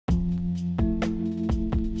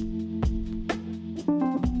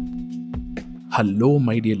Hello,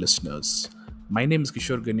 my dear listeners. My name is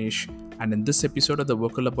Kishore Ganesh, and in this episode of the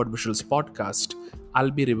Vocal About Visuals podcast, I'll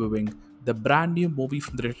be reviewing the brand new movie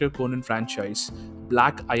from the Detective Conan franchise,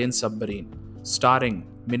 Iron Submarine, starring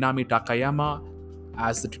Minami Takayama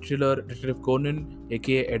as the titular Detective Conan,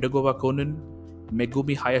 aka Edogawa Conan,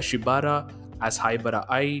 Megumi Hayashibara as Haibara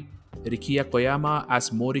Ai, Rikiya Koyama as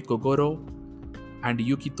Mouri Kogoro, and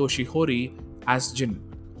Yukitoshi Hori as Jin,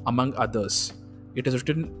 among others. It is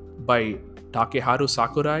written by Takeharu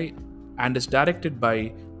Sakurai and is directed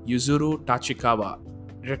by Yuzuru Tachikawa.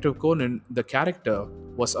 Detective Conan, the character,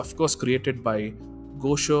 was of course created by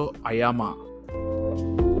Gosho Aoyama.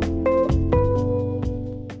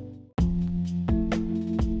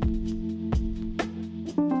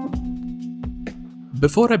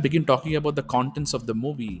 Before I begin talking about the contents of the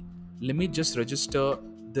movie, let me just register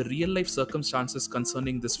the real life circumstances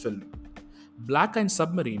concerning this film. Iron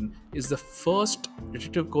Submarine is the first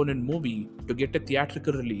Detective Conan movie to get a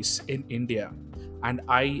theatrical release in India, and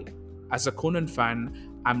I, as a Conan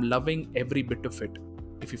fan, am loving every bit of it.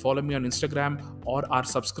 If you follow me on Instagram or are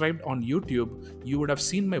subscribed on YouTube, you would have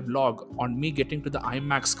seen my vlog on me getting to the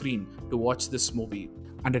IMAX screen to watch this movie.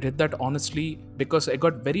 And I did that honestly because I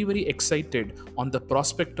got very excited on the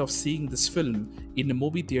prospect of seeing this film in a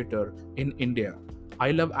movie theater in India. I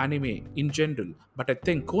love anime in general, but I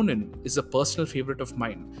think Conan is a personal favorite of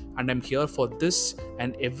mine, and I'm here for this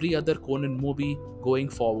and every other Conan movie going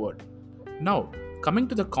forward. Now, coming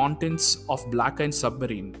to the contents of Iron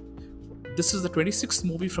Submarine, this is the 26th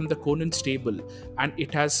movie from the Conan stable, and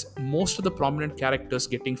it has most of the prominent characters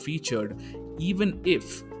getting featured, even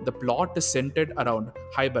if the plot is centered around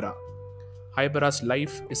Haibara. Haibara's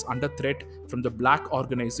life is under threat from the Black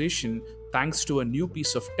organization thanks to a new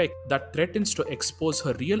piece of tech that threatens to expose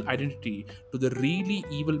her real identity to the really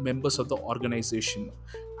evil members of the organization.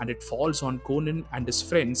 And it falls on Conan and his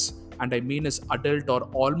friends, and I mean his adult or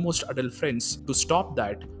almost adult friends, to stop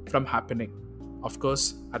that from happening. Of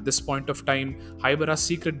course, at this point of time, Haibara's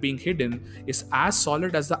secret being hidden is as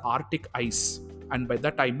solid as the Arctic ice. And by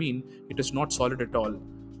that I mean it is not solid at all.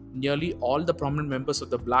 Nearly all the prominent members of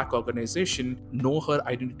the Black organization know her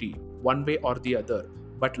identity, one way or the other.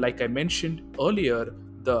 But like I mentioned earlier,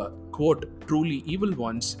 the quote, truly evil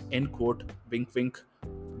ones, end quote, wink wink,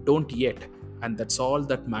 don't yet. And that's all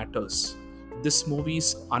that matters. This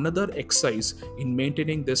movie's another exercise in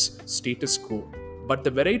maintaining this status quo. But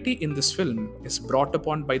the variety in this film is brought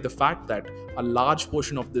upon by the fact that a large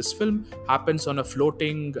portion of this film happens on a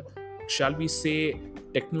floating, shall we say,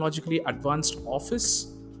 technologically advanced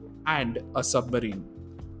office and a submarine.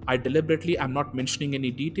 I deliberately am not mentioning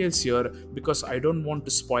any details here because I don't want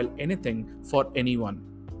to spoil anything for anyone.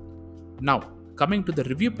 Now, coming to the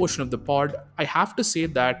review portion of the pod, I have to say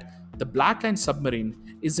that the Iron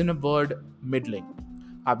Submarine is, in a word, middling.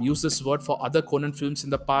 I've used this word for other Conan films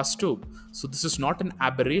in the past too, so this is not an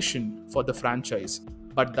aberration for the franchise,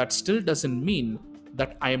 but that still doesn't mean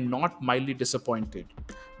that I am not mildly disappointed.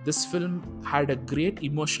 This film had a great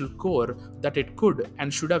emotional core that it could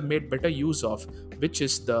and should have made better use of, which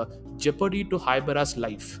is the jeopardy to Haibara's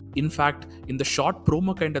life. In fact, in the short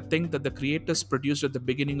promo kind of thing that the creators produced at the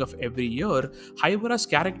beginning of every year, Haibara's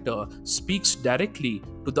character speaks directly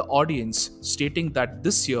to the audience, stating that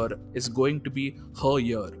this year is going to be her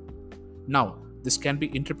year. Now, this can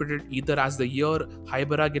be interpreted either as the year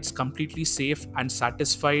Haibara gets completely safe and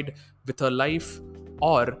satisfied with her life,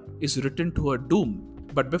 or is written to her doom.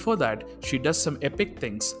 But before that, she does some epic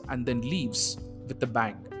things and then leaves with a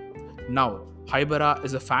bang. Now, Haibara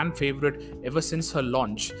is a fan favorite ever since her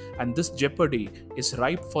launch, and this jeopardy is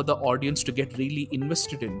ripe for the audience to get really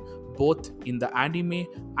invested in, both in the anime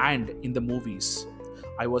and in the movies.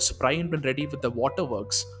 I was primed and ready with the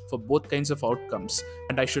waterworks for both kinds of outcomes,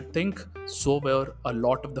 and I should think so were a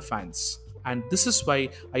lot of the fans. And this is why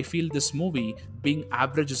I feel this movie being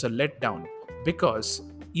average is a letdown, because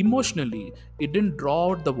emotionally it didn't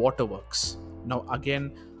draw out the waterworks. Now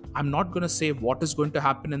again, I'm not going to say what is going to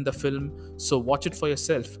happen in the film, so watch it for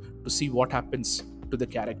yourself to see what happens to the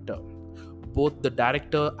character. Both the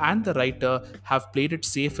director and the writer have played it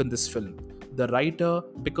safe in this film. The writer,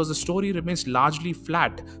 because the story remains largely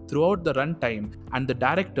flat throughout the runtime, and the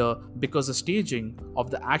director, because the staging of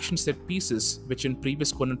the action set pieces, which in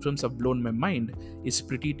previous Conan films have blown my mind, is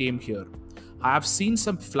pretty tame here. I have seen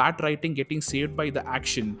some flat writing getting saved by the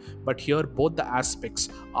action, but here both the aspects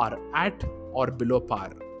are at or below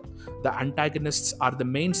par. The antagonists are the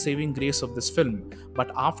main saving grace of this film,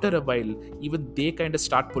 but after a while, even they kind of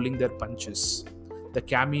start pulling their punches. The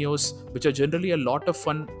cameos, which are generally a lot of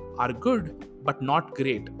fun, are good but not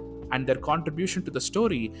great, and their contribution to the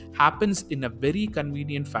story happens in a very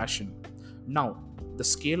convenient fashion. Now, the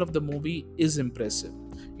scale of the movie is impressive.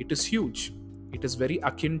 It is huge. It is very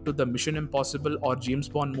akin to the Mission Impossible or James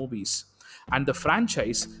Bond movies. And the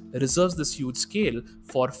franchise reserves this huge scale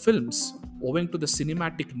for films owing to the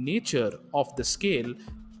cinematic nature of the scale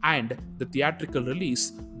and the theatrical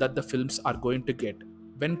release that the films are going to get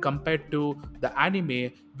when compared to the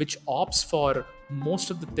anime, which opts for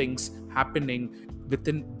most of the things happening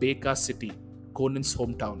within Beka City, Conan's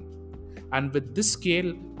hometown. And with this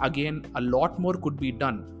scale, again, a lot more could be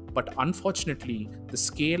done. But unfortunately, the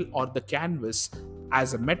scale or the canvas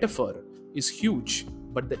as a metaphor is huge,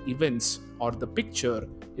 but the events or the picture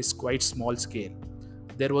is quite small scale.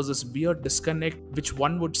 There was this weird disconnect which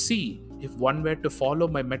one would see if one were to follow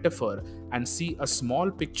my metaphor and see a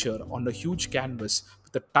small picture on a huge canvas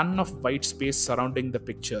with a ton of white space surrounding the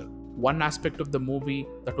picture. One aspect of the movie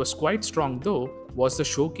that was quite strong though was the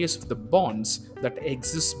showcase of the bonds that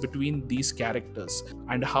exist between these characters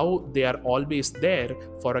and how they are always there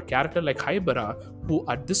for a character like Haibara, who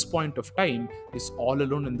at this point of time is all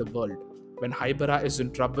alone in the world. When Haibara is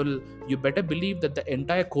in trouble, you better believe that the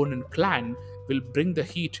entire Conan clan will bring the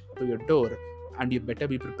heat to your door, and you better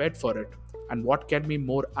be prepared for it. And what can be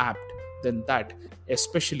more apt than that,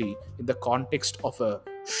 especially in the context of a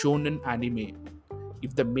shonen anime?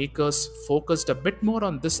 If the makers focused a bit more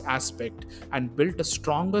on this aspect and built a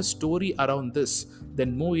stronger story around this,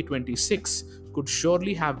 then Movie 26 could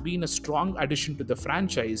surely have been a strong addition to the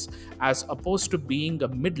franchise as opposed to being a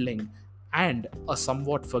middling and a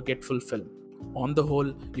somewhat forgetful film. On the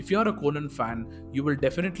whole, if you're a Conan fan, you will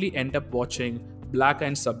definitely end up watching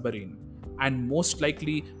Iron Submarine and most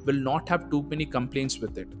likely will not have too many complaints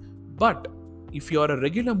with it. But if you're a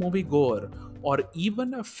regular moviegoer or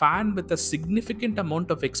even a fan with a significant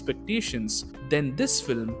amount of expectations, then this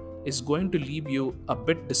film is going to leave you a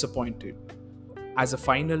bit disappointed. As a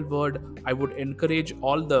final word, I would encourage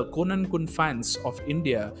all the Conan-kun fans of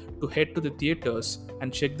India to head to the theaters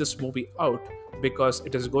and check this movie out because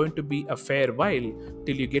it is going to be a fair while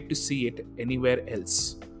till you get to see it anywhere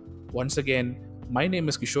else. Once again, my name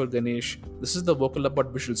is Kishore Ganesh. This is the Vocal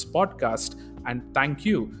About Visuals podcast, and thank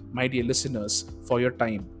you, my dear listeners, for your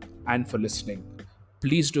time and for listening.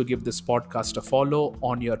 Please do give this podcast a follow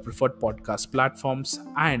on your preferred podcast platforms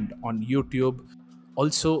and on YouTube.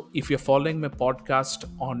 Also, if you're following my podcast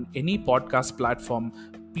on any podcast platform,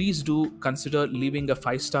 please do consider leaving a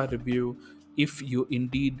 5-star review if you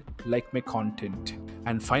indeed like my content.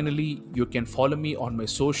 And finally, you can follow me on my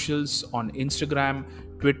socials on Instagram,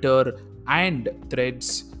 Twitter, and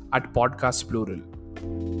Threads at Podcast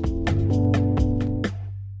Plural.